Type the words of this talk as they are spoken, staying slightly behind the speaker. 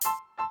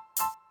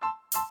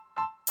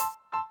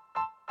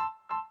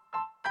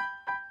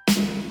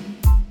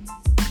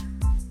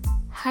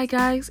Hi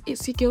guys,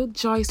 it's your girl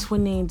Joyce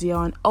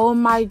Wanadion. Oh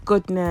my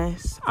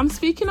goodness, I'm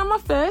speaking on my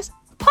first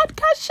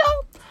podcast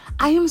show.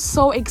 I am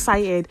so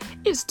excited.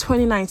 It's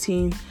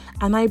 2019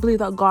 and I believe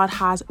that God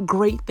has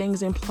great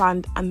things in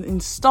planned and in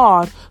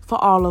store for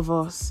all of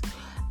us.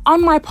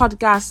 On my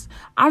podcast,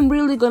 I'm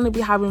really going to be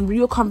having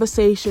real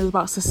conversations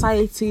about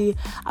society,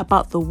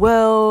 about the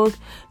world,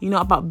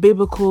 about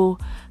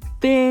biblical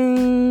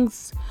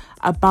things,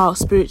 about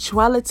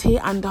spirituality,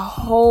 and a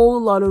whole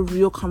lot of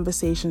real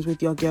conversations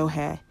with your girl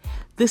here.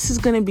 This is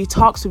going to be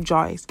Talks with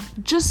Joyce.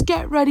 Just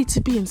get ready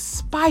to be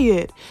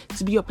inspired,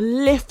 to be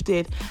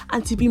uplifted,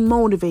 and to be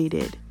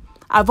motivated.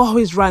 I've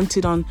always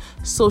ranted on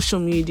social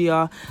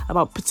media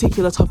about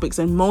particular topics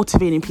and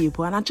motivating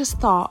people, and I just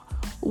thought,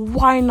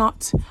 why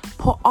not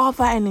put all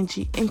that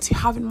energy into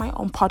having my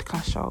own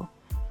podcast show?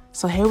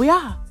 So here we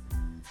are.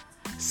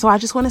 So I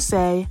just want to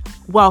say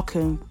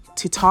welcome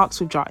to Talks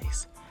with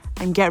Joyce,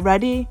 and get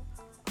ready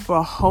for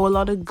a whole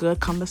lot of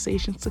good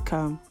conversations to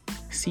come.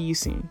 See you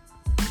soon.